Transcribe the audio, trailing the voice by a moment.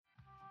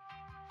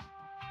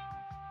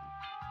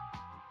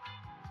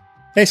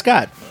Hey,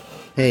 Scott.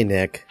 Hey,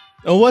 Nick.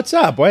 Oh, what's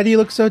up? Why do you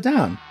look so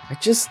down? I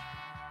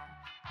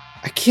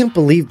can't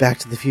believe Back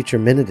to the Future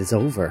Minute is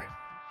over.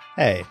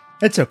 Hey,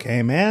 it's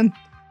okay, man.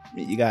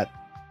 You got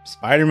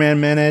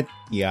Spider-Man Minute,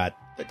 you got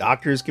the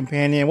Doctor's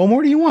Companion. What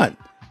more do you want?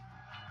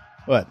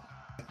 What?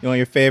 You want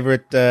your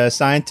favorite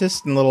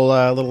scientist and little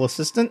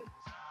assistant?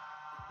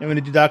 You want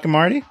me to do Doc and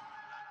Marty?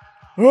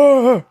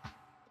 Right?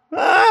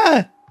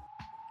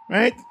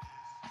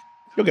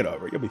 You'll get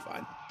over it. You'll be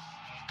fine.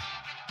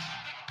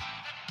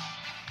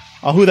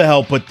 Oh, who the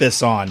hell put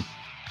this on?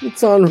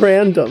 It's on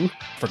random.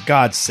 For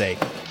God's sake.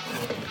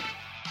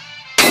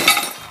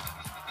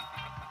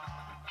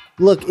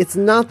 Look, it's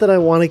not that I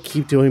want to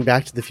keep doing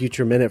Back to the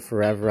Future Minute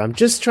forever. I'm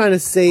just trying to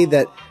say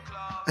that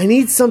I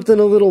need something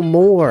a little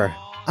more.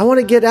 I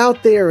want to get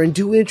out there and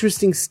do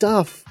interesting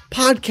stuff,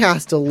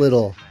 podcast a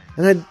little,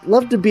 and I'd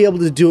love to be able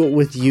to do it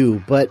with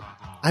you, but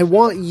I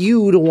want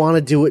you to want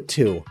to do it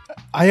too.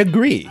 I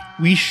agree.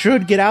 We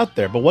should get out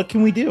there, but what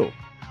can we do?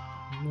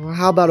 Well,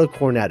 how about a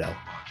cornetto?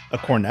 A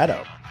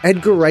cornetto?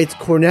 Edgar Wright's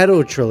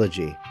Cornetto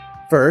trilogy.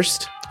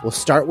 First, we'll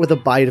start with a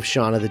bite of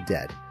Shaun of the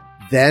Dead.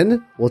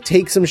 Then, we'll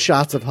take some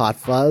shots of Hot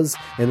Fuzz,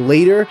 and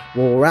later,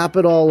 we'll wrap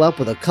it all up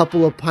with a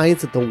couple of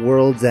pints at the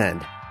world's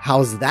end.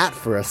 How's that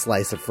for a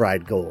slice of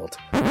fried gold?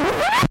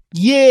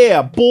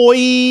 Yeah, boy!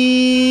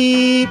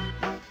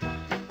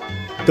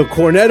 The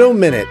Cornetto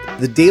Minute,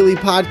 the daily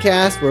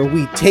podcast where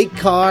we take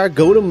car,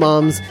 go to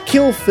Mum's,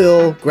 kill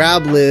Phil,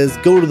 grab Liz,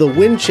 go to the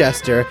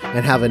Winchester,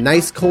 and have a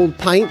nice cold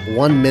pint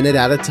 1 minute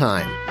at a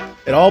time.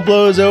 It all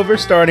blows over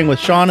starting with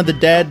Shaun of the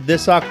Dead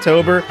this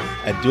October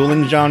at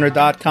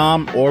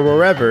duelinggenre.com or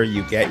wherever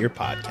you get your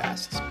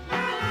podcasts.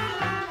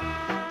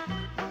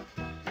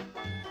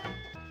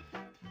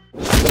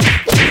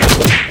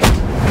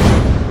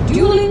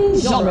 Dueling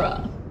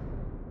Genre.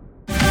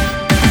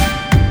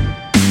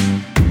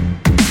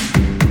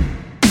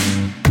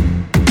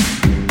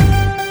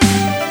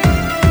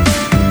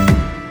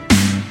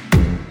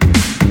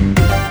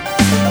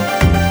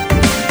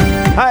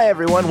 Hi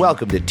everyone,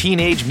 welcome to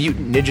Teenage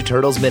Mutant Ninja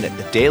Turtles Minute,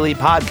 the daily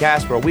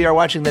podcast where we are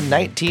watching the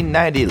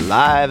 1990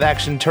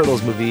 live-action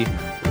Turtles movie,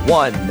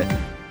 one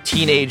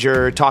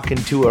teenager talking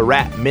to a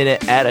rat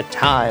minute at a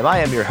time. I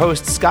am your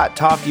host, Scott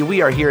Toffey.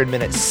 We are here in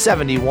minute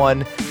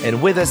 71,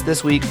 and with us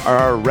this week are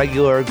our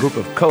regular group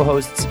of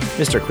co-hosts,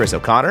 Mr. Chris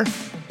O'Connor.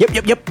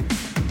 Yep.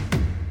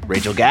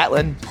 Rachel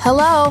Gatlin.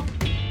 Hello.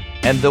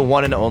 And the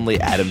one and only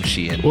Adam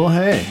Sheehan. Well,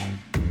 hey.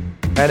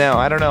 I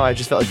don't know. I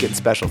just felt like getting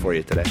special for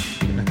you today.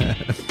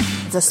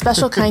 It's a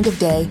special kind of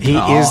day. He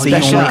is the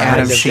only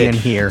Adam Sheehan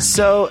here.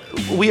 So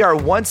we are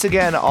once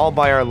again all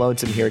by our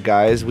lonesome here,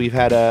 guys. We've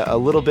had a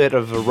little bit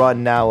of a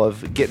run now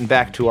of getting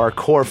back to our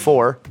core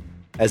four,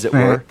 as it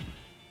were.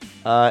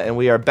 And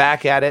we are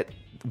back at it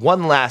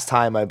one last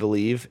time, I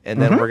believe.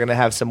 And then we're going to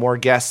have some more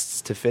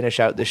guests to finish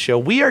out this show.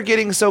 We are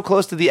getting so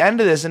close to the end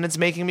of this, and it's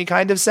making me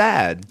kind of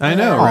sad. I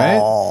know,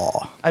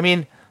 right? I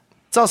mean,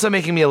 it's also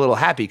making me a little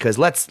happy because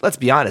let's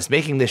be honest,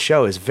 making this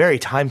show is very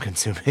time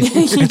consuming.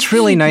 It's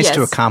really nice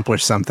to Yes.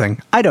 accomplish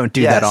something. I don't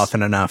do that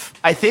often enough.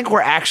 I think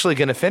we're actually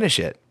going to finish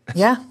it.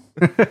 Yeah.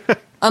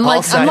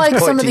 All signs Unlike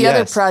point some of to the other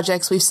yes.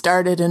 projects we've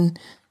started and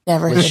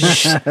never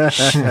finished.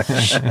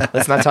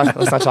 Let's not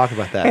talk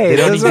about that. Hey, they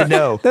don't those need to are-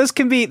 know. Those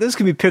can be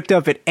picked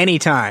up at any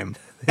time.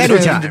 They don't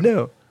Anytime. need to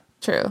know.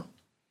 True.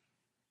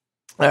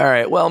 All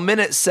right. Well,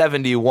 minute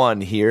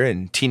 71 here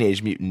in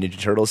Teenage Mutant Ninja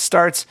Turtles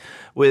starts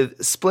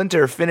with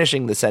Splinter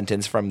finishing the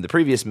sentence from the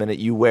previous minute,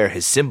 "You wear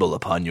his symbol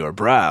upon your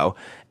brow."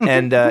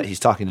 And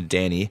he's talking to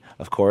Danny,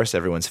 of course,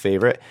 everyone's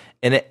favorite.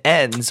 And it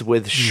ends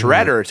with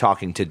Shredder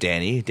talking to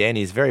Danny.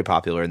 Danny's very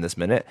popular in this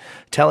minute,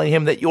 telling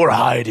him that you're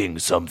hiding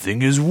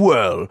something as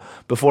well,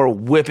 before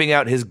whipping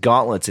out his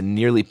gauntlets and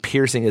nearly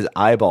piercing his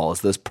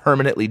eyeballs, those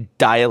permanently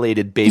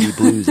dilated baby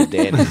blues of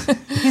Danny's.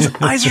 His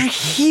eyes are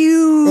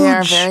huge. They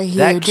are very huge.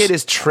 That kid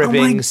is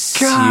tripping God.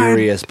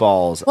 serious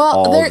balls Well,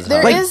 all the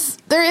time.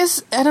 there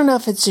is, I don't know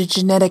if it's a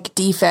genetic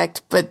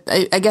defect, but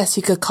I guess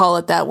you could call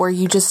it that, where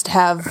you just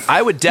have,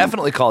 I would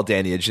definitely call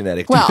Danny a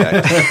genetic well,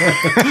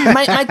 defect.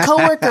 my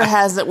coworker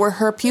has it where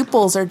her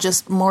pupils are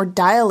just more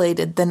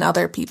dilated than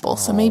other people.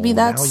 So maybe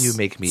that's now you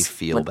make me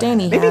feel what bad.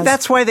 Danny Maybe has.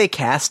 that's why they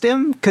cast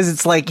him, because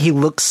it's like he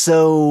looks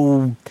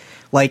so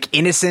like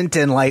innocent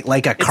and like a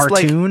It's like-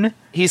 cartoon.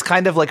 he's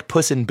kind of like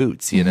Puss in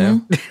Boots, you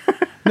know?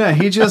 No,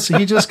 he just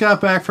got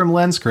back from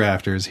Lens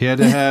Crafters. He had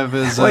to have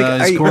his,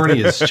 Like, his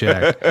corneas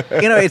checked.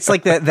 It's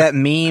like that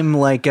meme,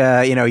 like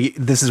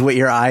this is what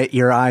your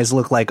eyes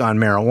look like on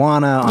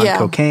marijuana, on Yeah.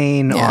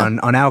 cocaine, Yeah.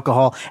 on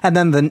alcohol, and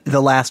then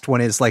the last one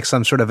is like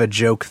some sort of a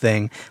joke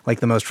thing.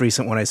 Like the most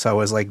recent one I saw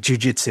was like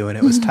jujitsu, and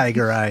it was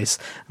tiger eyes,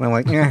 and I'm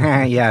like,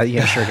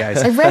 yeah, sure,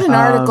 guys. I read an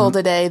article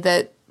today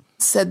that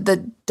said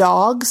that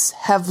dogs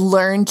have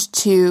learned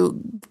to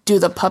do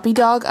the puppy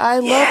dog eye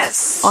look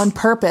on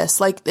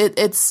purpose. Like they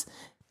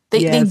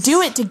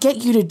do it to get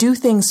you to do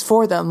things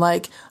for them.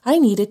 Like, I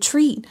need a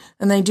treat.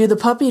 And they do the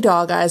puppy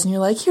dog eyes and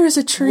you're like, here's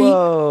a treat.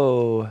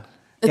 Whoa.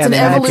 It's an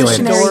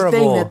evolutionary Adorable.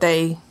 thing that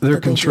they. They're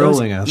that they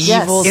controlling chose. us.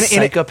 Yes. Evil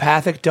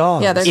psychopathic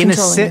dogs. Yeah, they're In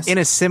controlling us. in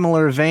a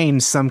similar vein,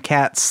 some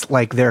cats,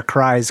 like, their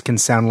cries can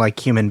sound like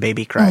human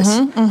baby cries.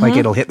 Like,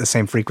 it'll hit the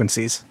same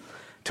frequencies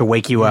to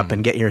wake you up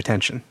and get your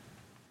attention.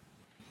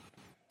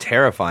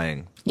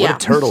 Terrifying. Yeah. What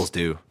do turtles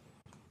do?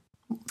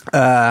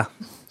 Have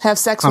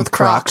sex with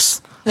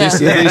Crocs. Yeah.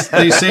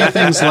 They say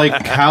things like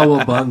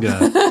cowabunga.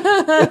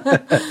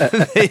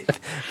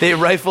 They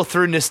rifle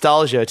through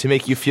nostalgia to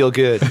make you feel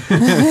good.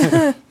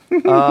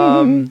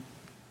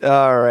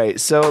 All right,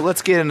 so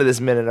let's get into this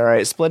minute. All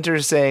right,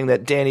 Splinter's saying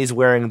that Danny's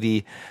wearing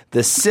the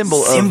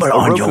symbol of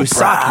on your Oroku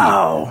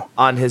Saki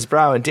on his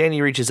brow, and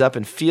Danny reaches up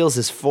and feels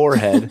his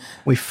forehead,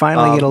 We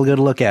finally get a good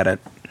look at it.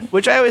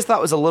 which I always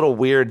thought was a little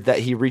weird that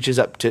he reaches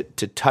up to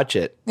touch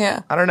it. Yeah.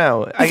 I don't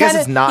know. I guess kinda-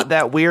 it's not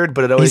that weird,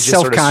 but it always He's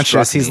just sort of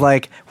self-conscious. struck He's me.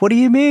 like, "What do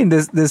you mean?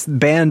 This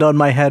band on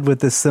my head with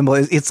this symbol?"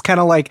 It's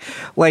kind of like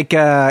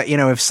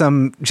if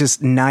some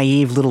just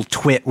naive little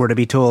twit were to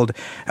be told,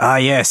 "Ah,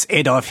 yes,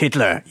 Adolf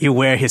Hitler, you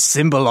wear his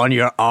symbol on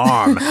your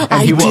arm,"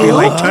 and he would be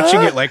like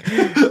touching it, like,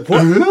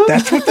 "What?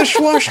 That's what the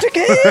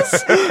swastika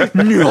is?"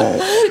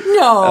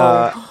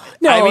 No.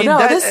 No, I mean, no.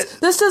 that-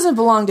 This doesn't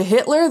belong to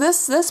Hitler.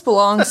 This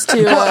belongs to.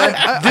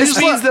 This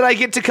means that I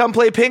get to come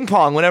play ping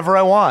pong whenever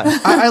I want.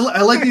 I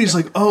like that he's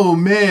like, oh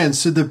man,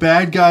 so the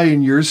bad guy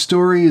in your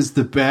story is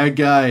the bad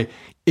guy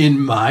in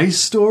my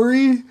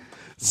story?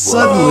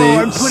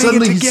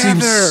 Suddenly he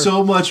seems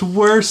so much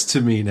worse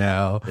to me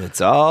now. It's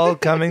all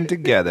coming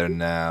together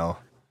now.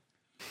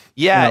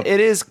 Yeah, it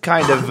is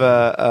kind of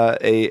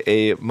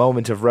a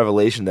moment of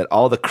revelation that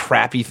all the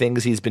crappy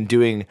things he's been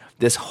doing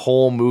this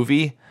whole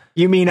movie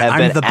You mean have I'm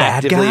been the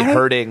bad actively guy?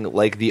 hurting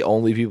like the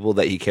only people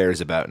that he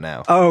cares about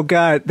now. Oh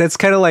God, that's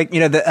kind of like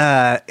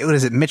the what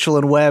is it, Mitchell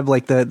and Webb,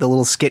 like the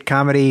little skit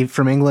comedy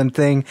from England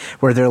thing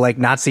where they're like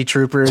Nazi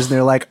troopers and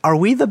they're like, "Are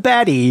we the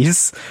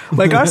baddies?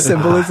 Like our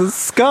symbol is a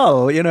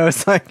skull."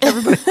 It's like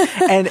everybody,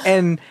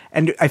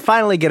 and I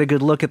finally get a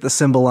good look at the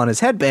symbol on his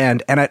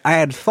headband, and I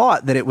had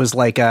thought that it was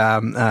like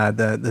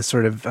the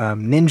sort of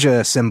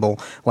ninja symbol,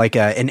 like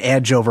an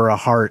edge over a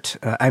heart.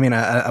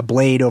 A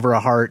blade over a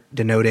heart,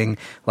 denoting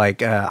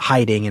like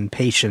hiding and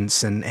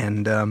patience and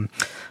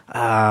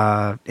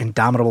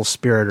indomitable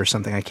spirit or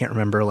something. I can't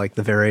remember like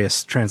the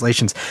various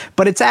translations,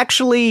 but it's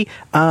actually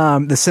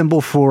the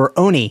symbol for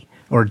Oni,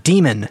 or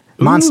demon,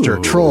 monster,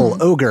 troll,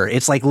 ogre.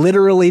 It's like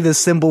literally the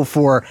symbol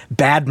for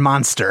bad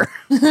monster.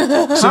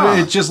 So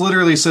it just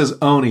literally says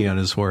Oni on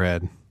his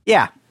forehead.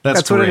 Yeah,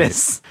 that's what it great.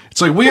 is.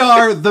 It's like, we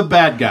are the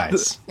bad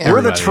guys. We're the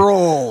Everybody.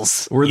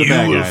 trolls. We're the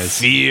bad guys.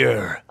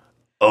 Fear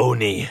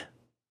Oni.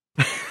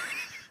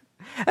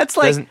 That's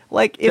like Doesn't-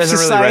 if doesn't really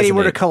society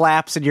were to resonate.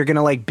 collapse and you're going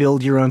to like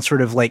build your own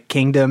sort of like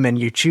kingdom and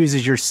you choose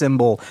as your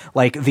symbol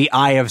like the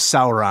Eye of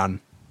Sauron.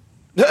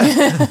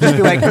 Just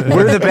be like,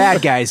 we're the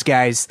bad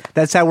guys.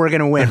 That's how we're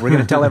going to win. We're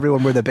going to tell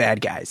everyone we're the bad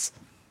guys.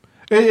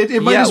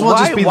 It might Yeah, as well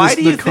just be why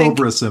do the you think-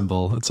 Cobra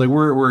symbol. It's like,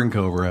 we're in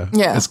Cobra.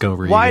 Yeah. It's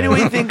Cobra. you Why do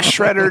guys. we think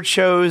Shredder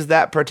chose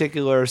that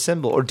particular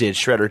symbol? Or did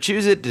Shredder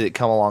choose it? Did it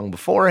come along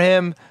before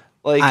him?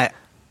 Like,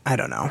 I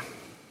don't know.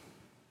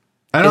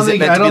 I don't is it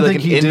think meant to be like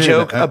think an he did.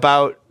 in-joke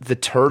about the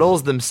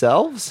turtles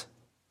themselves?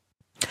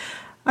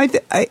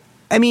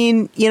 I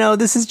mean,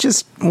 this is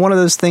just one of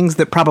those things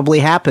that probably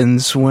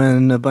happens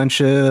when a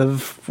bunch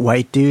of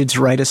white dudes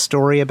write a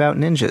story about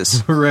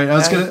ninjas. Right. I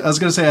was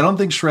gonna say, I don't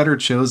think Shredder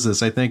chose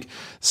this. I think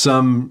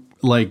some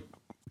like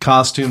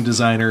costume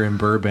designer in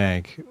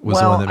Burbank was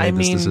the Well, one that made I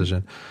this mean,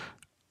 decision.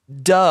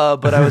 Duh,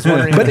 but I was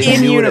wondering. But if they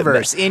in knew what it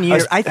universe,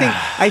 meant.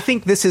 I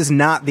think this is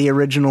not the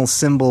original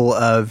symbol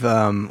of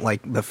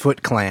like the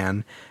Foot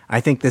Clan. I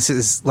think this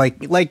is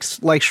like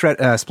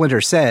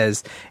Splinter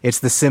says, it's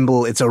the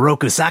symbol. It's a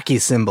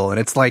Orokusaki symbol, and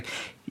it's like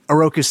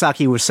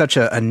Orokusaki was such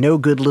a no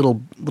good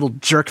little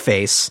jerk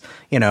face,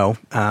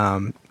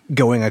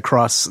 going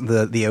across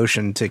the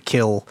ocean to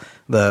kill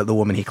the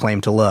woman he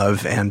claimed to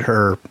love and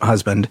her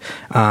husband,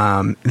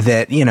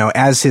 that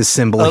as his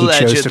symbol he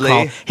chose to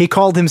call. He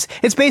called him.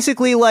 It's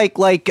basically like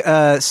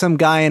some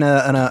guy in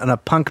a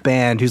punk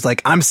band who's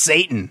like, "I'm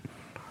Satan,"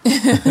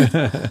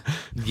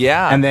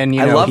 Yeah, and then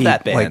I love he,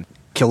 that band. like,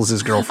 kills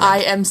his girlfriend. I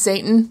am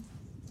Satan.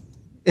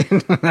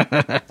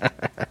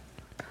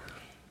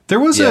 There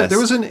was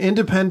Yes. an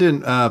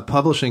independent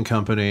publishing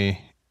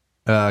company,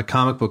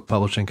 comic book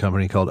publishing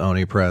company called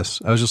Oni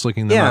Press. I was just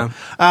looking them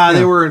up.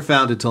 They weren't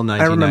founded till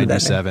remember that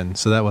 1997,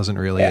 so that wasn't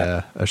really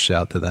a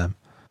shout to them.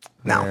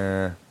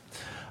 No.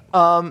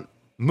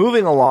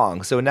 Moving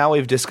along, so now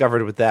we've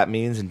discovered what that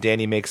means, and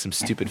Danny makes some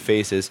stupid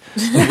faces.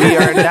 We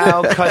are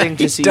now cutting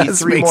to see Does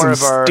three make more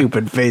some of our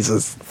stupid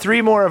faces.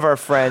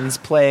 friends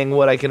playing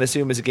what I can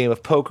assume is a game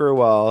of poker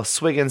while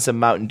swigging some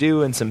Mountain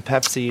Dew and some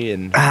Pepsi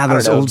and I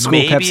Those don't know, old school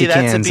maybe Pepsi that's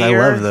a cans. I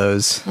beer, love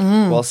those.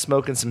 while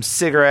smoking some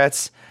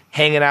cigarettes,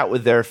 hanging out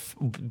with their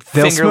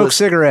They'll smoke fingerless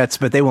cigarettes,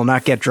 but they will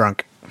not get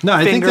drunk. No,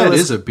 I think that fingerless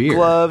is a beer.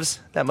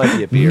 gloves. That might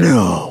be a beer.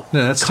 No.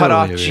 No, that's Cut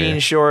off totally a beer. jean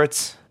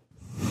shorts,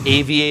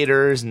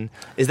 aviators, and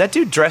is that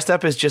dude dressed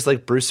up as just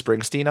like Bruce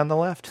Springsteen on the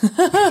left?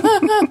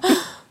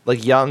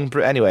 Like young.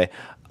 Anyway,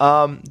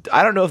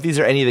 I don't know if these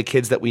are any of the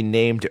kids that we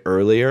named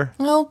earlier.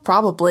 Well,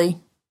 probably.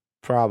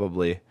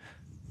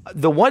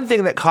 The one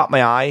thing that caught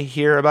my eye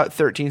here about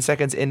 13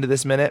 seconds into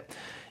this minute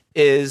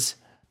is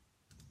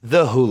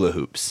the hula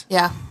hoops.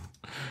 Yeah.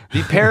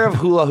 The pair of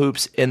hula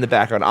hoops in the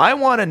background. I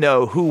want to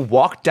know who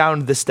walked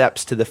down the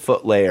steps to the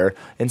foot layer,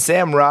 and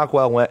Sam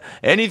Rockwell went,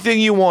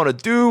 anything you want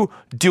to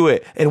do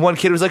it. And one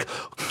kid was like,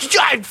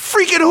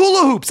 freaking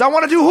hula hoops. I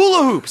want to do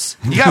hula hoops.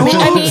 You got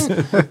hula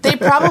hoops? They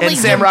probably and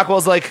Sam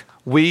Rockwell's like,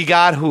 we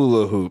got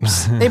hula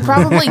hoops. They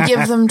probably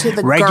give them to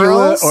the Regular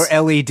girls. or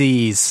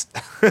LEDs.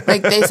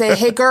 Like they say,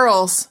 hey,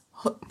 girls,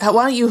 why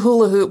don't you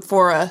hula hoop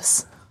for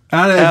us?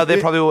 They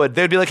probably would.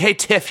 They'd be like, hey,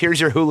 Tiff,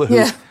 here's your hula hoop.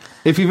 Yeah.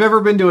 If you've ever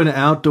been to an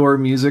outdoor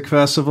music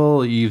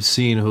festival, you've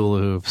seen hula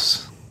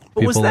hoops.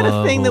 But was People that a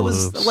love thing that hula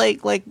was hoops.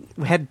 like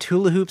had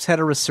hula hoops had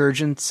a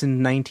resurgence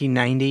in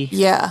 1990?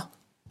 Yeah.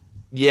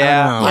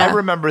 Yeah, I I don't know.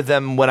 remember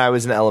them when I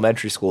was in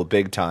elementary school,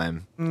 big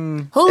time.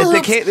 Hula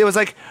hoops. It was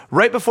like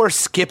right before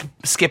Skip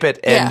It,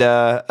 and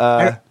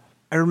I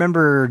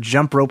remember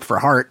jump rope for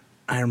heart.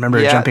 I remember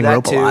Yeah, jumping that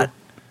rope too. a lot,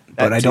 but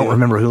That I don't too.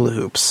 remember hula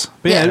hoops.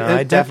 But yeah, Yeah, no, I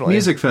at definitely-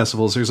 music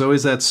festivals, there's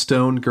always that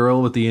stoned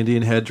girl with the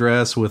Indian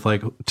headdress with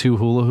like 2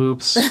 hula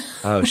hoops,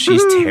 oh,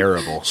 she's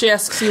terrible. She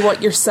asks you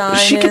what your sign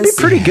She is. can be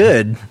pretty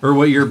good. or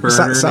what your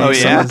burner Some name are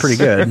yeah. pretty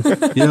good.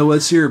 is. Yeah,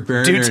 what's your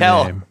burner Do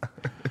tell. name?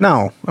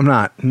 No, I'm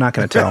not. I'm not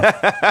going to tell.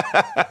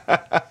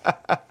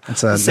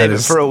 Save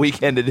it for a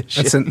weekend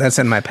edition. That's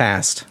in my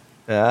past.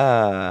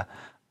 Ah.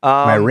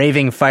 My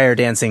raving, fire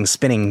dancing,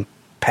 spinning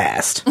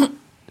past.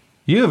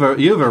 You have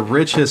a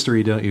rich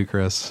history, don't you,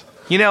 Chris?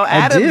 You know,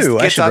 Adams do.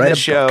 I gets should on write this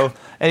a show,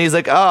 and he's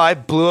like, oh, I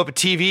blew up a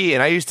TV,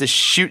 and I used to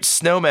shoot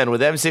snowmen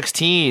with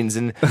M16s,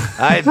 and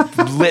I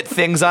lit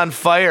things on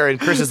fire. And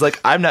Chris is like,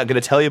 I'm not going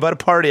to tell you about a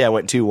party I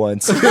went to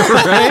once. Dude,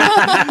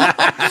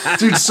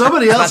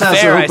 somebody else Not has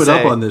fair, to I open say.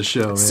 up on this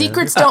show, man.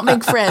 Secrets don't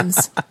make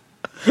friends.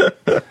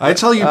 I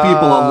tell you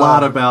people a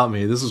lot about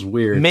me. This is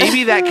weird.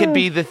 Maybe that could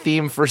be the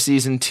theme for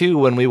season 2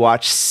 when we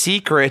watch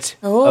Secret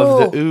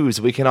Oh. of the Ooze.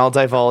 We can all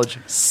divulge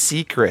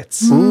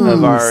secrets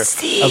of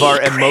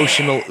our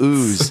emotional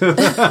ooze.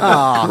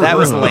 That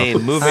was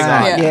lame. Moving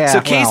on. Yeah. Yeah, So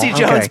Casey well,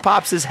 Jones okay.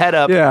 pops his head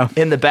up Yeah.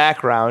 in the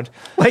background,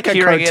 Like a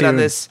peering in on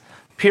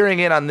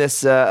cartoon.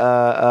 this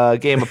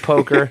game of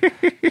poker,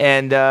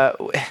 and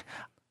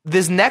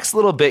this next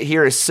little bit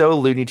here is so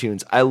Looney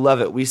Tunes. I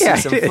love it. We see Yeah,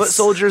 some it foot is.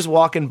 soldiers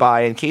walking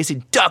by, and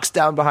Casey ducks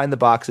down behind the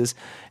boxes,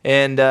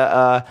 and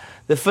the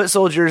foot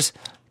soldiers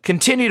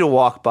continue to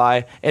walk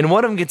by, and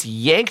one of them gets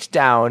yanked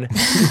down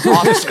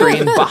off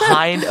screen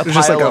behind a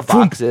just pile like a of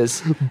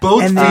boxes,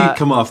 Both And feet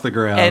come off the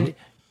ground. and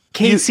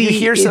Casey, you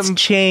hear it's some.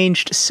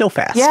 changed so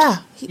fast. Yeah.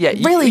 Yeah,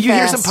 Really you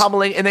hear fast. some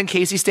pummeling, and then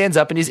Casey stands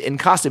up and he's in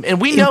costume, and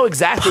we know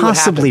exactly what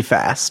happened. Possibly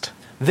fast.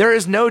 There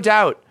is no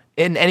doubt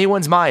in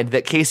anyone's mind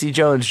that Casey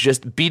Jones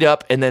just beat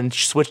up and then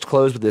switched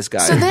clothes with this guy.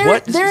 So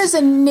there is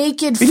a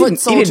naked He foot didn't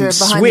soldier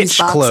behind switch these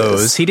boxes.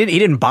 clothes. He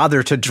didn't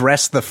bother to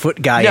dress the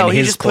foot guy no, in he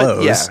his just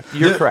clothes. put.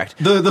 Yeah, you're correct.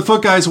 The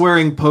foot guy's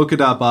wearing polka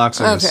dot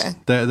boxers. Okay.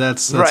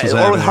 That's Right, what's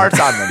or with happening. hearts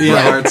on them. Yeah,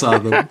 Right. hearts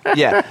on them.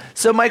 Yeah.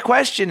 So my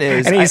question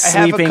is, And he's I have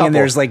a sleeping, couple. and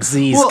there's like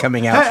Z's Well,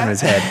 coming out from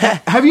his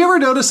head. Have you ever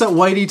noticed that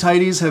whitey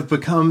tighties have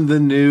become the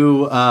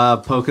new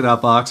polka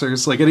dot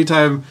boxers? Like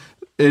anytime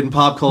in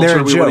pop culture They're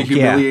a we want to joke,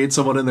 yeah. humiliate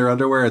someone in their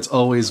underwear, it's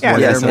always Yeah, whitey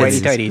they're yes,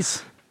 whitey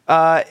tighties.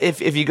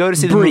 tighties. If you go to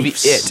see the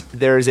Briefs. movie It,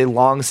 there is a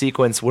long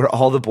sequence where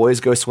all the boys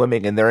go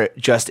swimming and they're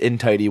just in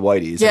tighty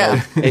whities.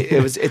 Yeah. And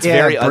it's Yeah,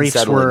 very briefs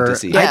unsettling were. to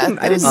see. Yeah. I it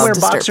didn't was wear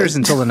disturbing. boxers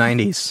until the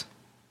 90s.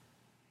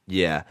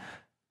 Yeah.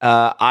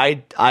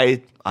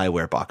 I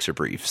wear boxer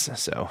briefs,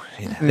 so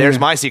there's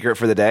my secret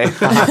for the day.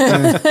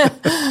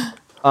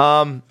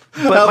 How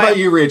about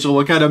you, Rachel?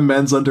 What kind of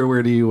men's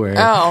underwear do you wear?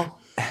 Oh.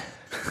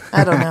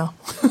 I don't know.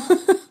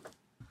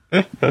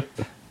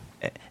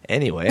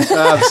 Anyway,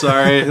 I'm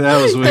sorry,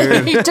 that was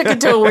weird. You took it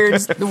to a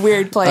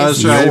weird place. I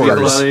was trying to be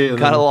Yours. funny. and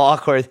got a then- little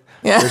awkward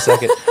Yeah. for a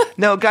second.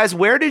 No, guys,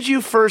 where did you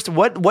first?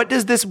 What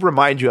does this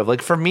remind you of?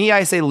 Like for me,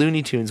 I say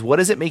Looney Tunes. What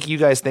does it make you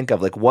guys think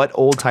of? Like what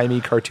old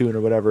timey cartoon or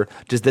whatever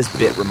does this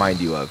bit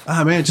remind you of?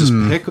 Ah man, just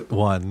pick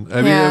one. I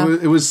mean, Yeah.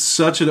 it was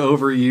such an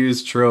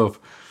overused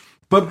trope.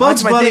 But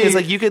Bugs That's my Bunny thing. Is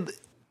like you could.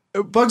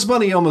 Bugs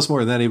Bunny almost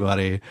more than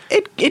anybody.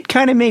 It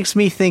kind of makes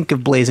me think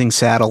of Blazing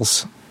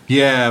Saddles.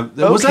 Yeah,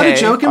 was that a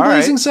Okay, joke in all right.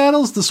 Blazing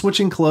Saddles? The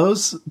switching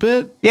clothes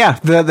bit. Yeah,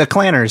 the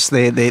clanners.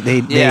 They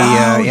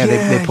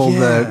pulled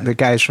yeah. the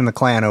guys from the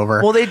clan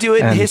over. Well, they do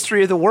it in And-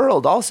 History of the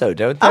World, also,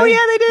 don't they? Oh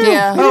yeah, they do.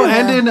 Yeah. Oh,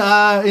 and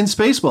in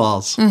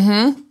Spaceballs.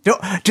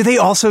 Do they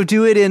also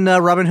do it in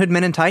Robin Hood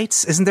Men in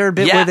Tights? Isn't there a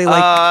bit Yeah, where they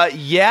like?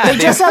 yeah. They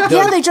dress up.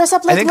 Yeah, they dress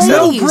up like think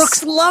so. ladies.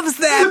 Brooks loves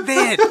that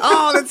bit.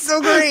 Oh, that's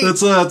so great.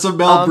 That's a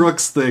Mel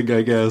Brooks thing,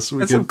 I guess. We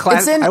That's some could,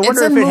 class. It's in- I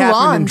wonder it's if in it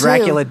happened in Mulan,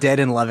 Dracula too. Dead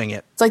and Loving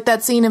It. It's like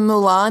that scene in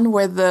Mulan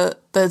where the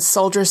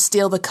soldiers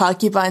steal the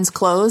concubine's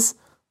clothes.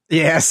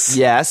 Yes.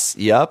 Yes.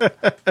 Yep.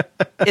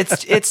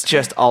 It's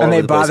just all And over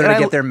they the place. bother And to I-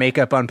 get their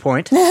makeup on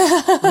point.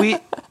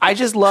 I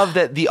just love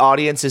that the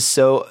audience is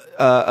so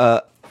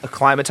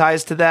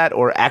acclimatized to that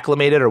or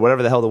acclimated or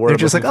whatever the hell the word. They're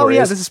just like, I'm looking oh for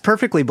yeah, is. this is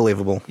perfectly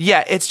believable.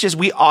 Yeah, it's just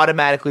we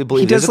automatically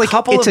believe. He does There's a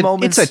couple it's of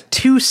moments. It's a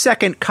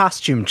 2-second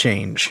costume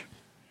change.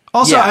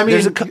 Also, Yeah, I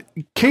there's mean,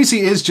 Casey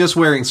is just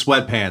wearing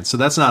sweatpants, so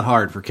that's not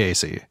hard for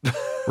Casey,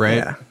 right?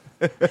 Yeah.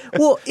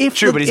 Well, if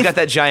True, but he's got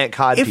that giant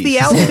cod If piece. the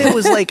outfit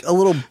was like a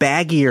little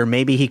baggier,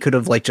 maybe he could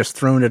have like just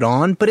thrown it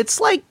on. But it's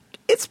like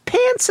it's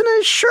pants and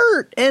a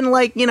shirt, and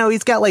like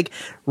he's got like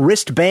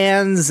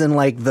wristbands and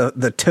like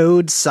the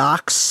toed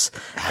socks,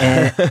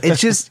 and it's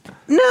just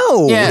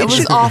no. Yeah, it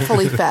was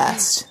awfully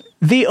fast.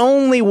 The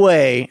only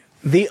way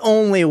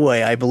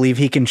I believe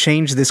he can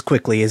change this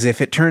quickly is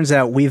if it turns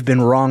out we've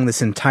been wrong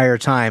this entire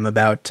time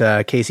about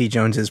Casey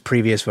Jones's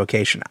previous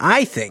vocation.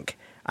 I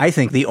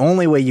think the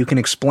only way you can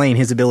explain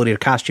his ability to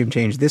costume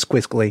change this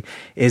quickly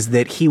is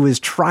that he was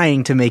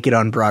trying to make it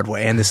on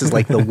Broadway, and this is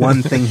like the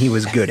one thing he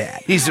was good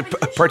at. He's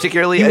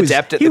particularly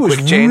adept at the quick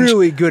change. He was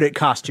really good at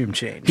costume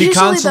change.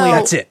 Usually, though,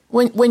 that's it.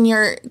 When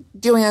you're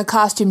doing a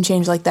costume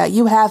change like that,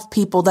 you have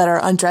people that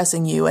are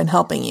undressing you and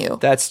helping you.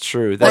 That's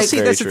true. That's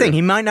that's the thing.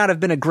 He might not have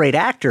been a great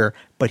actor,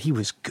 but he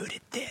was good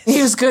at this.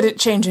 He was good at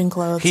changing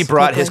clothes. He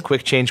brought his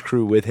quick change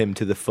crew with him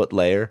to the foot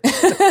layer.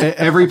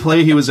 Every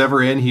play he was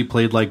ever in, he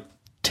played like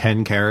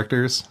 10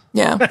 characters.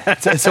 Yeah.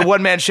 It's a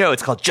one-man show.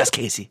 It's called Just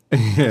Casey.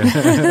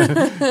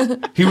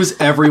 He was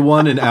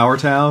everyone in our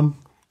town.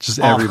 Just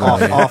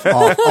everybody.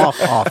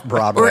 Off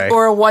Broadway.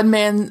 Or a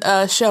one-man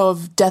show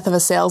of Death of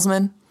a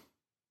Salesman.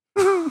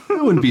 That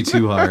wouldn't be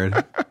too hard.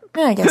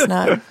 Yeah, I guess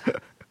not.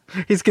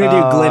 He's going to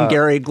do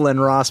Glengarry Glen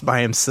Ross by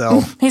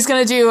himself. He's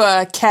going to do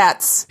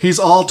Cats. He's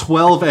all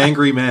 12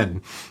 angry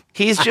men.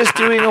 He's just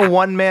doing a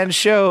one-man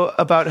show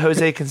about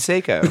Jose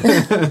Canseco.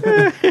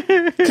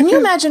 Can you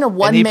imagine a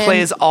one-man... And he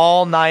plays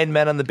all 9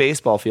 men on the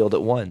baseball field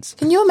at once.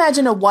 Can you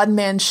imagine a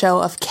one-man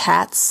show of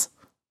Cats?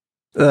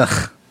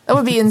 Ugh. That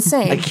would be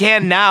insane. I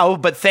can now,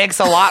 but thanks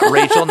a lot,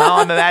 Rachel. Now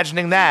I'm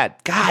imagining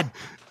that. God.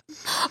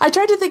 I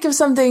tried to think of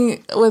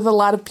something with a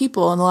lot of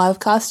people and a lot of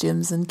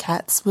costumes, and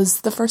Cats was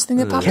the first thing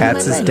that popped into my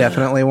Cats brain. is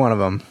definitely one of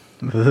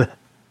them.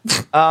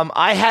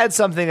 I had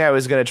something I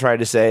was going to try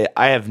to say.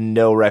 I have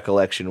no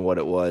recollection what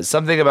it was.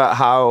 Something about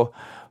how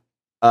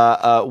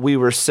we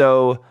were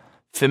so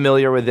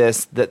familiar with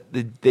this that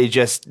they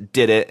just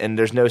did it and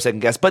there's no second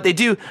guess. But they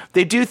do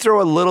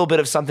throw a little bit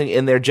of something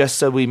in there just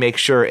so we make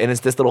sure. And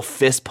it's this little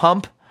fist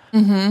pump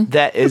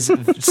that is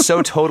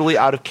so totally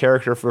out of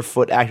character for a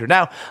foot actor.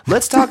 Now,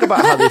 let's talk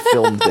about how they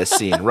filmed this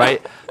scene,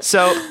 right?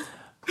 So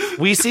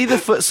we see the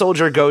foot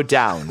soldier go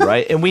down,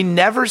 right? And we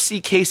never see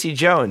Casey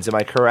Jones. Am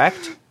I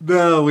correct?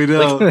 No, we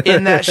don't. Like,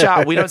 in that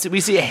shot, we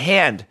see a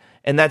hand,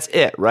 and that's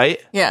it, right?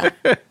 Yeah.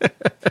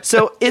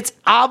 So it's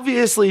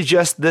obviously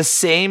just the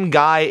same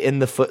guy in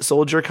the foot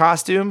soldier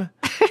costume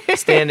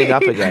standing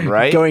up again,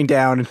 right? Going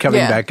down and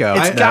coming Yeah. back up.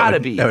 It's gotta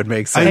be. That would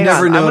make sense. I Hang never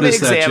on, I'm gonna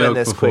noticed that examine joke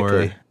this before.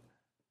 quickly.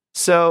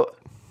 So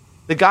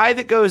the guy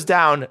that goes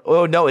down,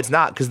 oh no, it's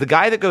not, because the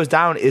guy that goes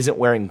down isn't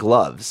wearing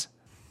gloves.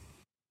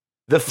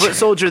 The foot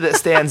soldier that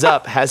stands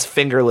up has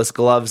fingerless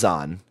gloves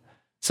on.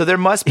 So there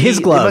must be His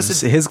it gloves.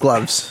 must have- His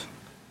gloves.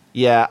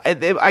 Yeah,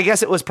 I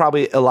guess it was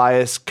probably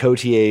Elias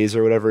Cotiers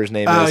or whatever his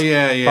name is. Oh,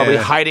 yeah. Probably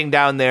hiding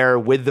down there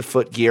with the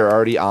foot gear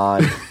already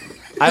on.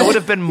 I would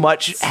have been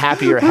much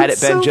happier had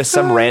it been just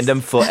some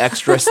random foot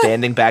extra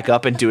standing back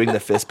up and doing the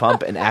fist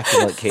pump and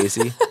acting like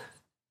Casey.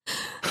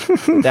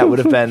 That would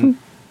have been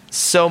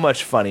so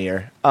much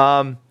funnier.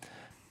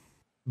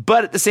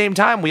 But at the same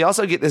time, we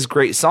also get this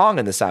great song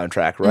in the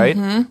soundtrack,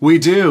 right? We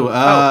do.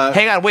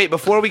 Hang on, wait.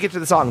 Before we get to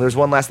the song, there's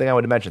one last thing I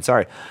wanted to mention.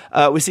 Sorry.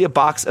 We see a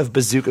box of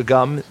bazooka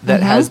gum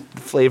that has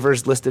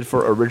flavors listed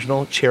for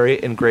original,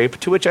 cherry, and grape,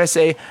 to which I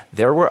say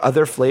there were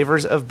other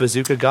flavors of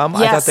bazooka gum.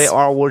 I thought Yes. they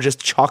all were just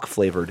chalk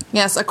flavored.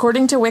 Yes,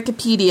 according to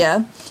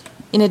Wikipedia,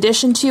 in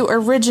addition to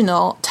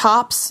original,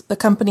 Tops, the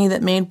company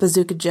that made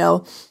Bazooka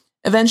Joe,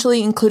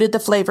 eventually included the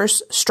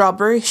flavors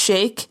strawberry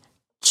shake,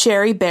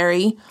 cherry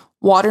berry,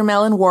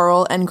 watermelon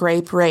whirl, and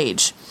grape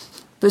rage.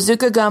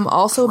 Bazooka gum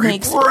also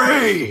makes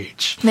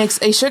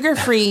a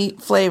sugar-free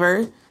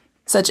flavor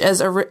such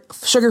as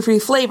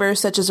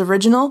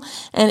original,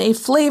 and a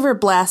flavor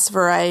blast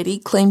variety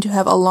claimed to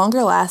have a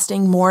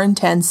longer-lasting, more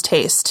intense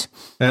taste.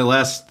 It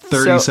lasts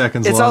 30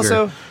 seconds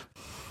longer.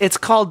 It's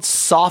called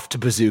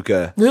soft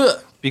bazooka. Ugh.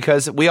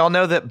 Because we all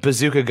know that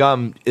bazooka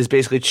gum is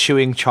basically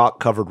chewing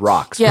chalk-covered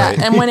rocks, Yeah, right?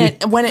 and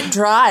when it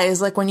dries,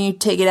 like when you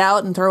take it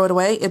out and throw it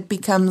away, it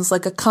becomes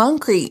like a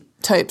concrete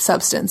type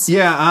substance.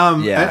 Yeah,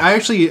 Yeah. I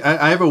actually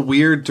have a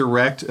weird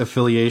direct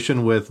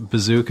affiliation with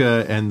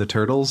Bazooka and the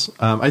Turtles.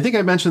 I think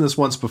I mentioned this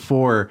once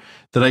before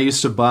that I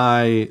used to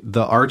buy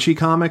the Archie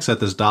comics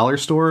at this dollar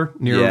store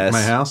near Yes.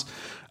 my house.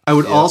 I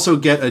would also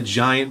get a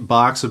giant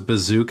box of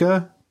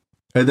Bazooka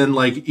and then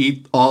like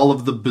eat all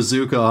of the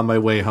Bazooka on my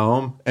way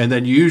home. And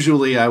then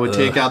usually I would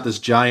take out this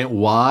giant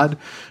wad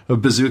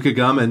of Bazooka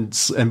gum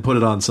and put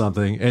it on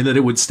something, and then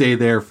it would stay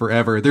there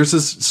forever. There's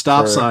this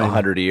stop For sign.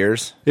 100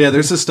 years. Yeah,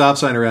 there's a stop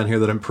sign around here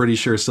that I'm pretty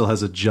sure still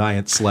has a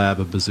giant slab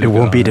of Bazooka. It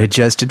won't be on it.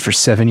 digested for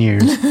 7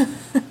 years.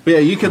 But yeah,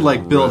 you could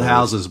like build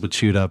houses with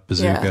chewed up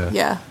Bazooka.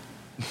 Yeah.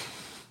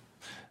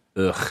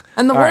 Ugh.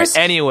 And the All right, worst,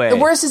 anyway, the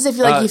worst is if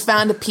you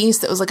found a piece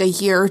that was like a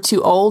year or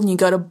two old, and you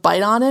go to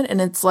bite on it,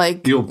 and it's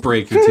like You'll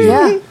break your teeth.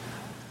 yeah.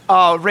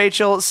 Oh,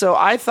 Rachel, so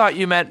I thought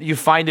you meant you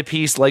find a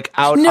piece like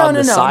out No, on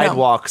no, the no,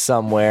 sidewalk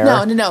somewhere.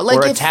 No. Like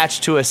or if-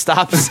 attached to a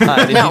stop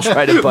sign and you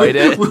try to bite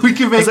it. We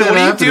can make I was like, that what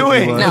happen. are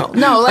you if doing? want.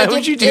 No, like Why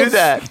would you do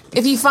that?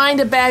 If you find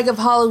a bag of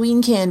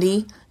Halloween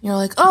candy, you're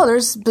like, oh,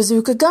 there's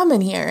bazooka gum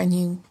in here, and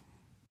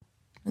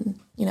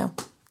you know,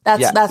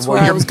 that's well,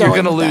 where I was going.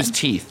 You're going to with lose that.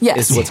 teeth.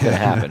 Yes. Is what's going to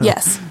happen.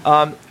 Yes.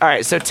 All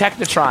right. So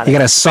Technotronic. You got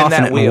to spin soften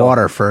that it in wheel.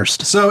 water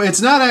first. So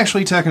it's not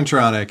actually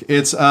Technotronic.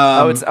 It's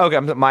It's okay.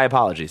 My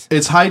apologies.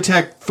 It's High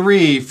Tech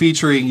 3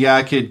 featuring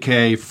Ya Kid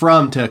K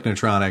from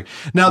Technotronic.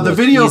 Now, the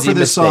video easy for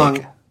this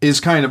mistake. song is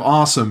kind of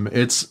awesome.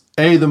 It's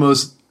the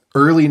most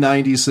early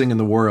 90s thing in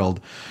the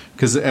world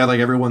because like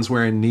everyone's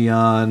wearing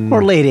neon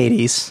Or late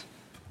 80s.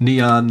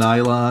 neon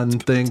nylon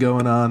thing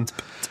going on.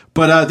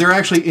 But they're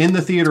actually in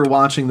the theater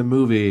watching the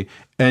movie,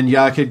 and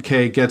Ya Kid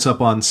K gets up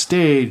on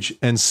stage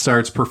and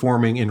starts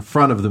performing in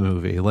front of the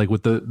movie, like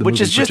with the Which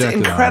movie is just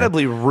projected on it.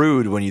 incredibly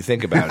rude when you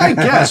think about I it.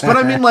 guess, but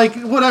I mean, like,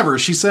 whatever.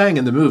 She sang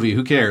in the movie.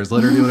 Who cares?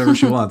 Let her do whatever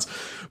she wants.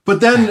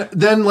 But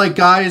then, like,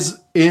 guys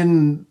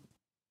in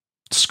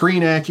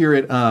screen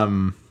accurate,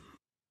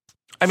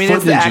 I mean, foot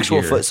it's the ninja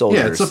actual gear. foot soldiers.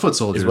 Yeah, it's the foot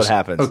soldiers. Is what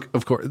happens.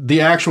 Of course, the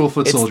actual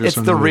foot soldiers. It's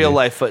from the movie. real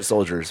life foot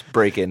soldiers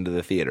break into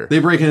the theater. They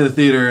break into the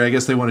theater. I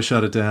guess they want to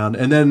shut it down,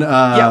 and then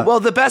Yeah, well,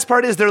 the best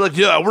part is they're like,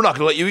 yeah, we're not going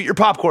to let you eat your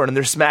popcorn, and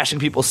they're smashing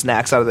people's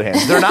snacks out of their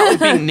hands. They're not like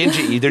being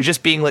ninja-y. They're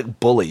just being like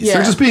bullies. Yeah.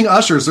 they're just being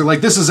ushers. They're like,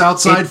 this is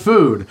outside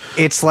food.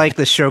 It's like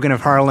the Shogun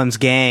of Harlem's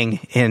gang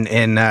in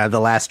The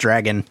Last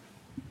Dragon.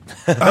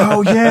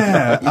 Oh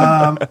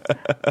yeah.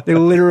 They're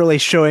literally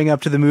showing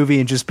up to the movie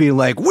and just being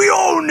like, "We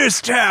own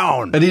this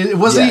town." And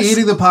wasn't Yes. he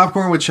eating the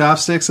popcorn with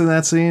chopsticks in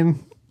that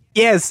scene?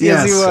 Yes, he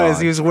Yes. was.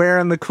 He was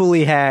wearing the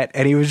coolie hat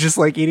and he was just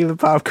like eating the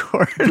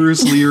popcorn.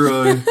 Bruce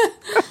Leroy.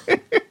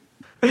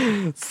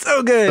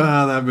 So good.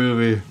 That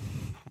movie.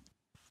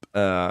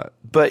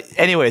 But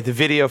anyway, the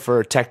video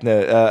for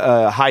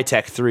High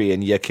Tech 3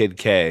 and Ya Kid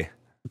K.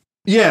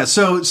 Yeah,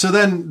 so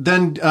then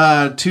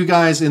two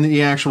guys in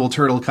the actual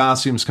turtle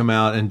costumes come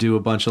out and do a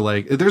bunch of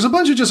there's a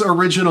bunch of just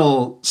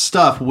original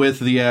stuff with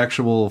the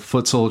actual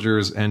foot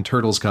soldiers and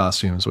turtles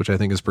costumes, which I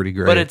think is pretty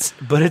great.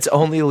 But it's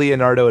only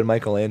Leonardo and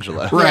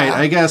Michelangelo. right. Yeah.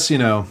 I guess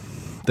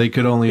they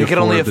could only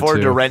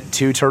afford to rent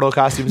 2 turtle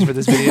costumes for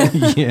this video.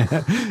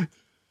 Yeah,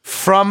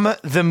 From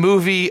the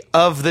movie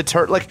of the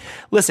turtle. Like,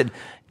 listen,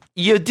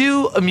 you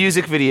do a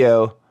music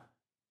video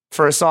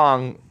for a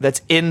song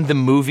that's in the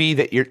movie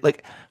that you're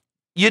like.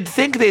 You'd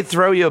think they'd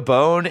throw you a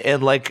bone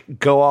and like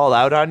go all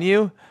out on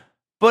you,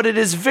 but it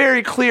is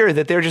very clear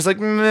that they're just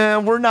like, nah,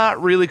 we're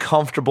not really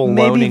comfortable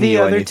Maybe loaning the you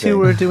other anything. two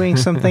were doing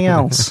something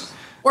else.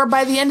 Or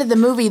by the end of the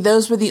movie,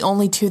 those were the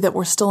only 2 that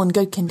were still in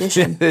good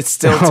condition. It's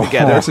still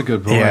together. that's a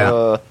good point.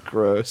 Yeah.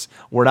 Gross.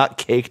 We're not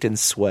caked in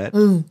sweat.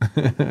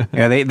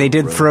 Yeah, they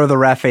did throw the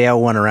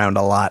Raphael one around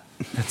a lot.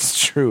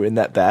 That's true in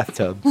that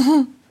bathtub.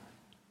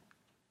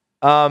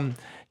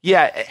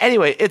 Yeah.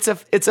 Anyway, it's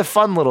a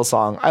fun little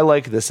song. I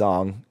like the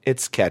song.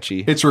 It's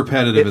catchy. It's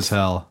repetitive as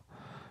hell.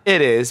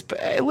 It is. But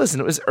hey, listen,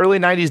 it was early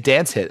 '90s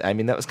dance hit. I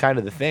mean, that was kind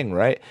of the thing,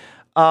 right?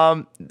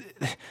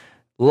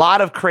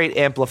 Lot of Crate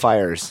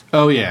amplifiers.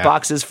 Oh yeah,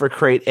 Boxes for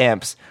Crate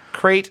amps.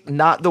 Crate,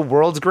 not the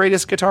world's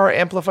greatest guitar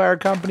amplifier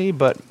company,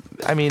 but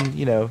I mean,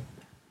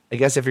 I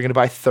guess if you're going to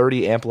buy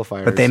 30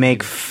 amplifiers, But they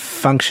make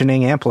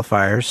functioning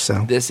amplifiers,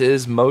 so this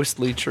is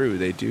mostly true.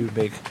 They do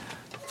make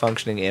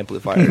functioning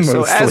amplifiers.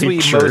 So as Mostly we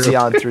true. mosey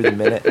on through the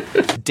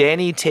minute,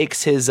 Danny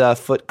takes his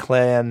Foot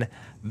Clan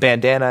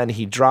bandana and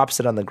he drops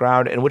it on the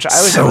ground, and which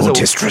I was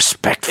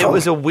disrespectful. It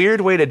was a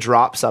weird way to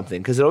drop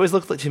something because it always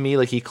looked like to me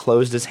like he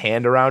closed his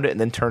hand around it and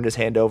then turned his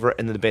hand over,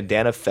 and then the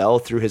bandana fell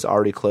through his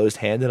already closed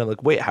hand, and I'm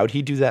like, wait, how'd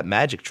he do that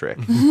magic trick?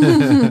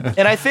 And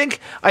I think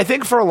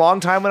for a long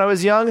time when I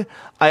was young,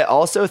 I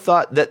also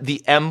thought that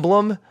the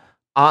emblem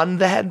on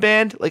the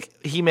headband, like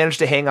he managed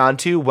to hang on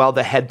to while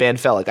the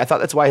headband fell. Like I thought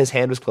that's why his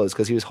hand was closed,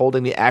 because he was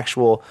holding the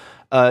actual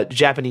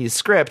Japanese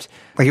script,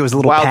 like it was a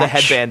little while patch. the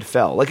headband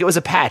fell, like it was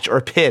a patch or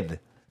a pin.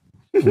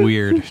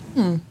 weird.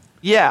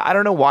 Yeah, I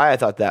don't know why I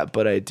thought that,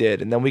 but I did.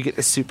 And then we get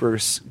the super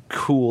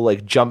cool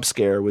like jump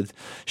scare with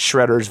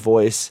Shredder's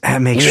voice.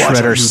 That makes What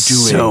Shredder are you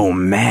doing? so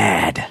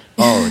mad.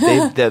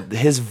 Oh,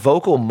 his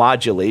vocal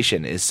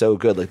modulation is so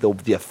good. Like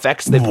the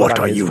effects they put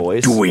on his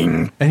voice.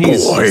 doing? And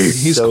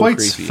he's So quite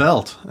creepy.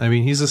 svelte. I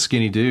mean, he's a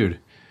skinny dude.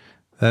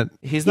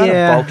 He's not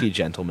Yeah. a bulky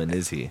gentleman,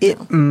 is he?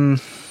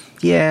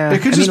 Yeah,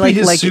 It could just be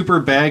his super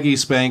baggy,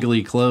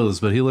 spangly clothes,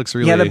 but he looks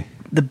really. Yeah,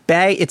 the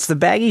bag. It's the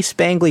baggy,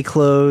 spangly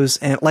clothes,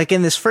 and like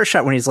in this first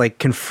shot when he's like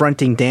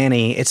confronting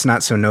Danny, it's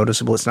not so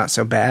noticeable. It's not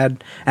so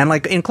bad, and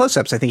like in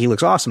close-ups, I think he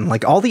looks awesome.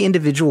 Like all the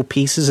individual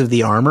pieces of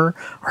the armor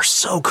are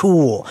so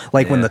cool.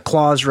 Like when the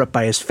claws are up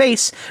by his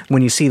face,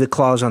 when you see the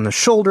claws on the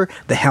shoulder,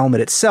 the helmet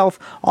itself,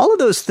 all of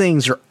those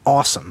things are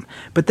awesome.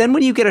 But then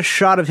when you get a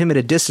shot of him at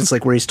a distance,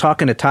 like where he's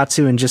talking to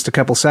Tatsu in just a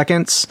couple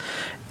seconds,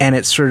 and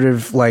it's sort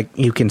of like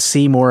you can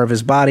see more of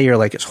his body or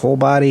like his whole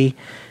body,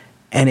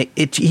 and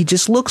he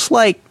just looks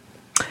like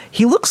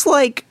He looks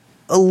like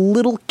a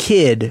little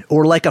kid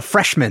or like a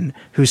freshman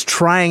who's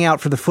trying out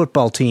for the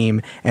football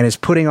team and is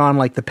putting on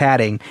like the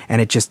padding,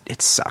 and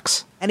it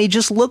sucks. And he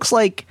just looks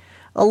like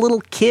a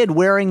little kid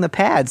wearing the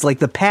pads. Like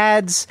the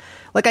pads,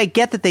 like I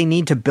get that they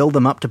need to build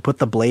them up to put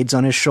the blades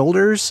on his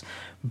shoulders,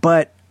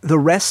 but the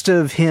rest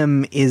of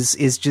him is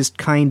just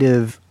kind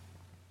of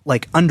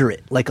like under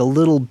it, like a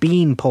little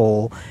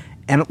beanpole.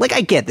 And like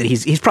I get that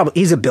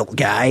he's a built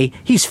guy,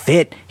 he's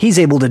fit, he's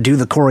able to do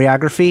the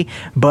choreography,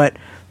 but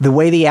the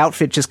way the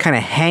outfit just kind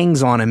of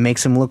hangs on him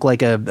makes him look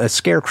like a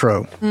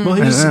scarecrow. Well,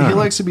 he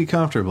likes to be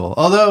comfortable.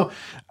 Although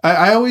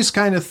I always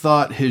kind of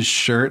thought his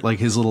shirt, like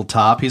his little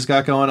top he's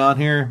got going on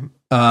here,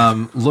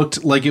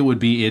 looked like it would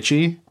be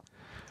itchy.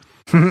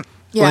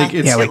 Yeah. Like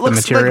it the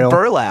looks material. like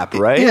burlap,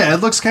 right? Yeah, it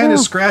looks kind of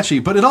scratchy,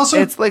 but it also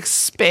It's like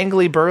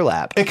spangly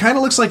burlap. it kind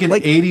of looks like an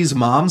 80s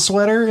mom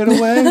sweater in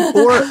a way.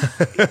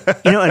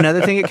 Or,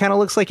 another thing it kind of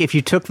looks like, if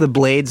you took the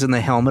blades and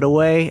the helmet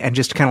away and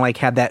just kind of like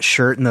had that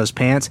shirt and those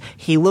pants,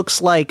 he looks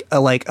like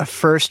a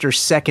first or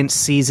second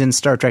season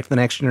Star Trek The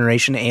Next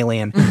Generation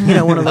alien.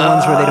 One of the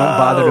ones where they don't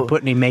bother to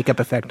put any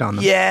makeup effect on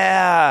them.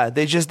 Yeah,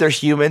 they're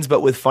humans,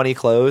 but with funny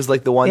clothes,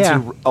 like the ones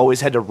who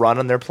always had to run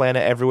on their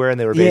planet everywhere, and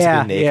they were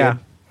basically naked. Yeah.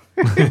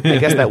 I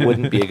guess that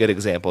wouldn't be a good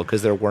example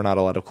because there were not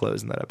a lot of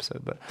clothes in that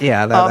episode. But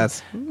Yeah,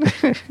 that's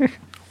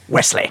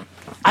Wesley.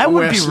 I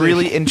would be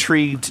really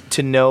intrigued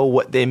to know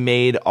what they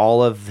made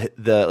all of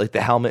the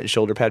helmet and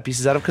shoulder pad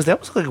pieces out of, because they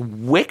almost look like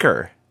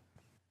wicker.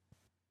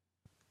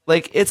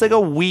 Like it's like a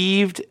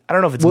weaved. I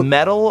don't know if it's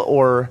metal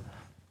or.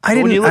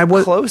 When you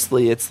look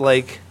closely, it's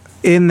like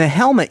in the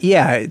helmet.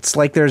 Yeah, it's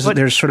like there's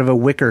sort of a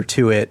wicker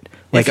to it,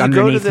 like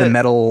underneath the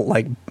metal,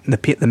 like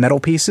the metal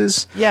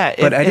pieces. Yeah,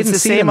 but I it's didn't the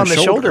see same on the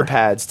shoulder. shoulder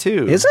pads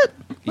too. Is it?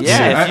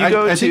 Yeah, if you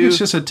go I to think it's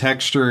just a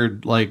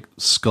textured, like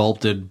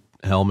sculpted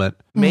helmet.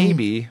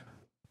 maybe.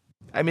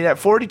 I mean, at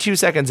 42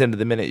 seconds into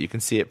the minute, you can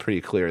see it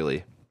pretty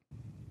clearly.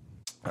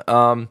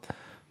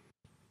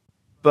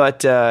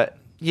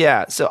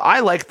 Yeah, so I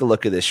like the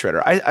look of this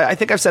shredder. I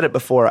think I've said it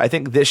before. I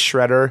think this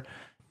shredder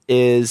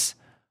is,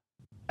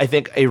 I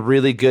think, a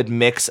really good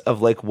mix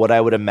of like what I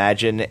would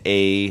imagine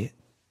a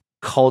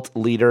cult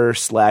leader /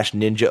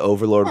 ninja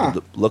overlord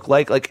would look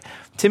like. Like,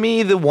 to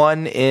me, the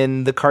one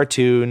in the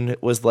cartoon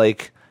was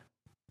like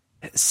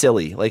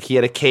silly. Like he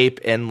had a cape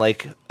and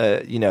like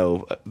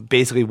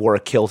basically wore a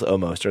kilt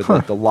almost, or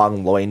like the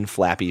long loin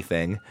flappy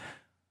thing.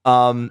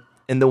 And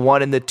the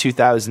one in the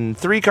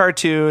 2003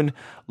 cartoon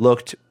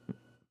looked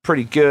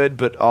pretty good,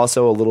 but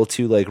also a little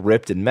too like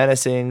ripped and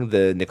menacing.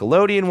 The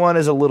Nickelodeon one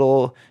is a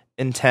little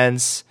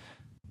intense.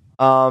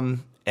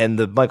 And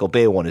the Michael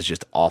Bay one is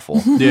just awful.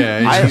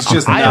 Yeah, he's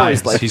just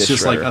knives. He's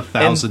just like shredder.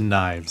 1,000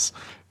 knives.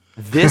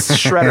 This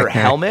shredder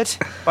helmet,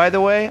 by the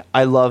way,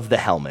 I love the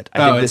helmet.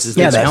 I think this is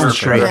the best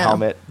shredder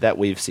helmet that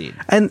we've seen.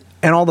 And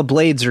all the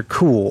blades are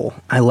cool.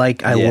 I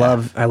like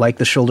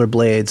the shoulder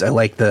blades. I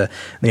like the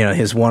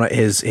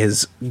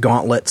his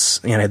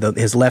gauntlets,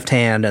 his left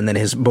hand and then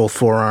his both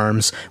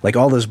forearms. Like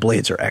all those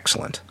blades are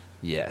excellent.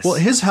 Yes. Well,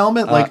 his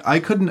helmet, like I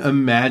couldn't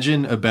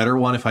imagine a better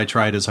one if I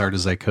tried as hard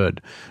as I could.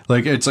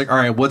 Like it's like, all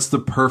right, what's the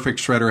perfect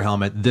shredder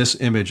helmet? This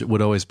image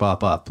would always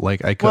pop up.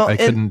 Like I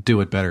couldn't do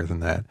it better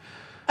than that.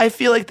 I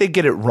feel like they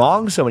get it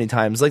wrong so many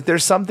times. Like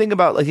there's something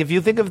about, like, if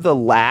you think of the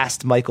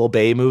last Michael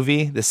Bay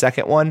movie, the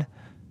second one,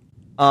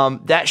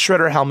 that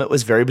shredder helmet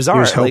was very bizarre.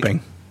 He was hoping.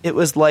 Like, it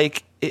was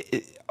like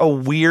a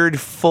weird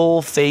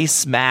full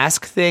face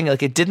mask thing.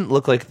 Like it didn't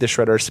look like the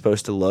shredder is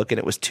supposed to look, and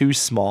it was too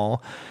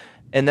small.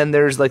 And then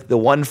there's like the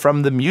one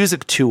from the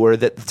music tour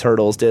that the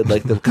Turtles did,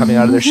 like the Coming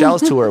Out of Their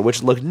Shells tour,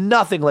 which looked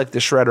nothing like the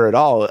shredder at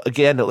all.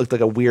 Again, it looked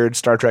like a weird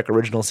Star Trek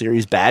original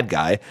series bad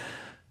guy.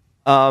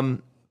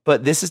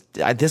 But this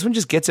one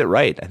just gets it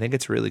right. I think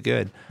it's really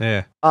good.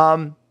 Yeah.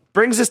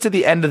 Brings us to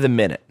the end of the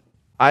minute.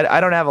 I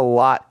don't have a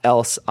lot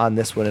else on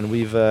this one, and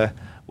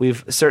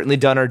we've certainly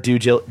done our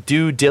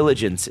due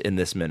diligence in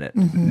this minute.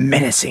 Mm-hmm.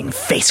 Menacing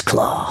face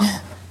claw.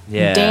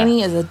 Yeah.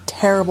 Danny is a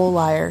terrible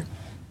liar.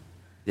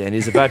 Yeah, and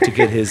he's about to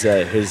get his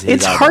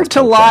It's hard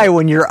to lie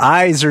when your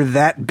eyes are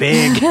that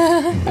big.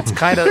 It's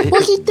kind of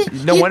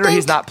no wonder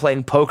he's not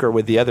playing poker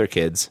with the other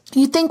kids.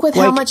 You think with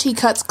how much he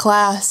cuts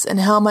class and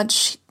how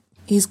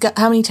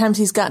many times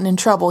he's gotten in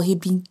trouble, he'd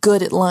be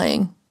good at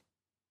lying.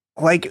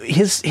 Like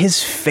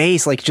his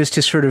face, like just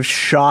his sort of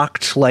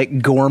shocked, like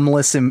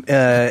gormless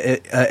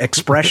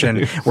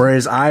expression, where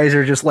his eyes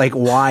are just like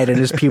wide and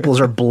his pupils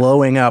are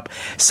blowing up.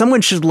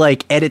 Someone should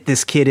like edit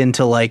this kid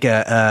into like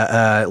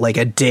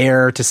a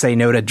dare to say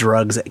no to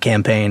drugs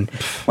campaign,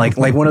 like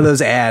one of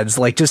those ads.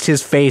 Like just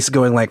his face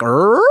going like.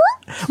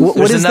 What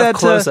There's is enough that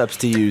close-ups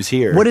to use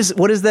here? What is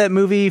that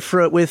movie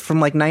from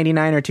like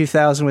 99 or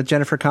 2000 with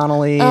Jennifer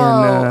Connelly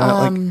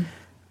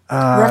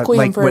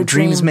Requiem for a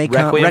Dreams Dream. May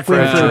Come. Requiem for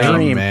a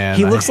Dream. Man,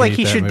 He looks I like hate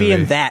he that should be in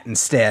movie. that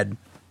instead.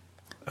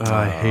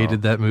 I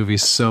hated that movie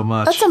so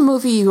much. That's a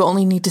movie you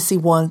only need to see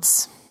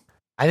once.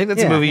 I think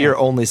that's a movie you're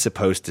only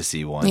supposed to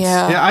see once.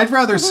 Yeah. I'd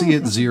rather see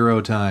it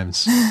 0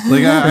 times.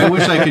 Like, I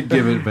wish I could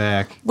give it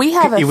back. We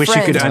have a You wish you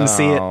friend. could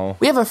unsee it.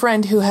 We have a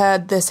friend who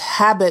had this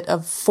habit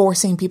of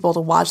forcing people to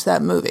watch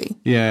that movie.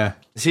 Yeah.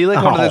 Is he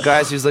like one of the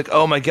guys who's like,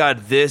 oh my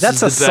God, this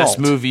That's is the best assault.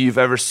 movie you've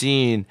ever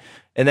seen?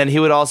 And then he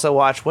would also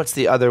watch, what's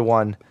the other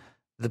one?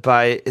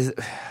 Is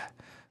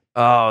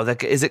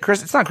it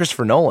Chris? It's not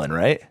Christopher Nolan,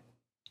 right?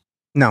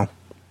 No.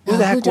 Who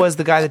the heck was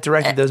the guy that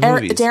directed those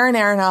movies? Darren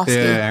Aronofsky.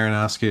 Yeah,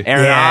 Aronofsky.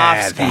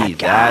 Aronofsky,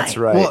 that's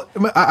right. Well,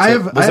 I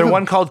have. Was I have there a-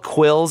 one called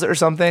Quills or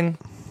something?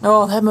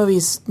 Oh, that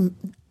movie's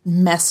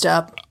messed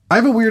up. I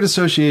have a weird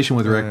association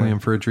with Requiem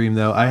for a Dream,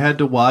 though. I had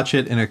to watch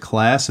it in a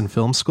class in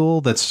film school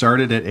that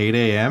started at 8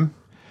 a.m.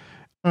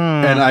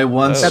 And I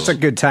once... That's a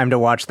good time to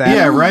watch that.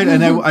 Yeah, right?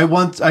 And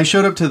I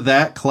showed up to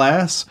that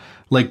class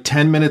like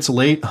 10 minutes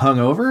late,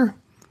 hungover,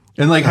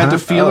 and like had to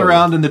feel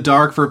around in the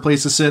dark for a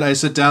place to sit. I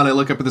sit down, I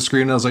look up at the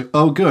screen, and I was like,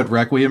 oh, good,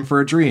 Requiem for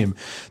a Dream.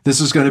 This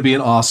is going to be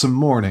an awesome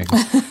morning.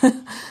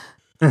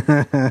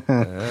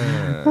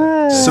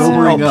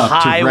 Sobering up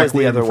Pi to was the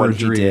Requiem other for one a he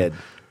Dream. did.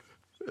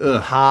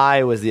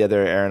 Pi was the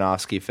other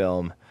Aronofsky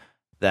film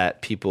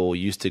that people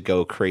used to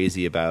go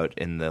crazy about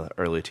in the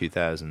early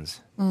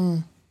 2000s.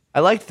 I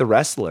liked The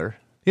Wrestler.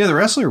 Yeah, The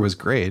Wrestler was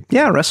great.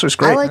 Yeah, Wrestler's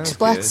great. I liked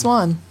Black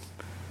Swan.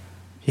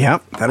 Yeah,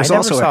 that is I never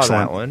also saw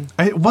excellent.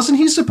 that one. Wasn't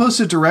he supposed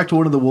to direct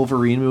one of the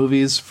Wolverine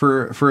movies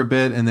for a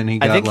bit, and then he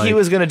got I think like... he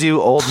was going to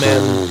do Old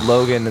Man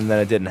Logan, and then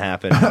it didn't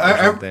happen. Or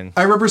something.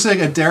 I remember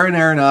saying a Darren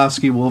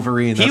Aronofsky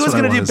Wolverine. He was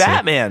going to do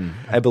Batman,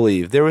 I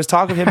believe. There was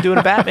talk of him doing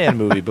a Batman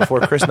movie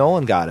before Chris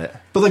Nolan got it.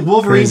 But like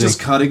Wolverine's Crazy. just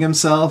cutting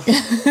himself.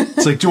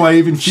 It's like, do I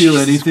even feel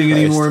anything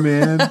Christ. anymore,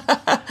 man?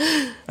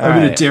 I'm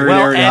in a right. Darren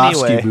Well,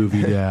 Aronofsky anyway.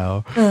 movie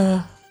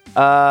now.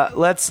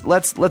 Let's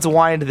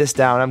wind this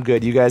down. I'm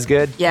good. You guys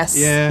good? Yes.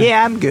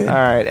 Yeah, I'm good. All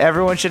right.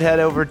 Everyone should head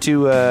over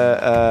to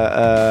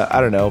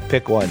I don't know,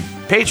 pick one.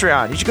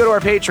 Patreon. You should go to our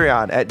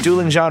Patreon at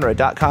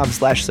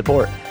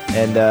duelinggenre.com/support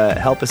and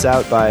help us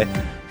out by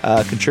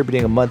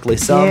contributing a monthly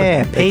sum.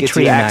 Yeah, That gets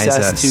you Patreonize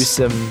access us. to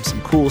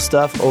some cool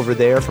stuff over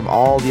there from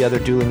all the other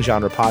Dueling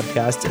Genre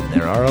podcasts, and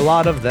there are a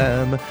lot of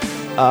them.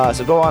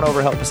 So go on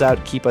over, help us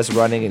out, keep us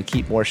running, and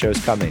keep more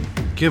shows coming.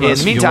 Give In us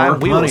the meantime, your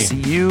we money. will see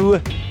you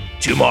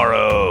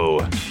tomorrow.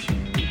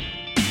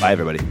 Bye,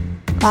 everybody.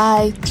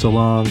 Bye. So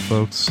long,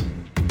 folks.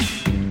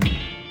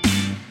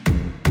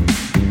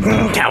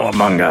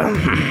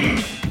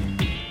 Cowabunga.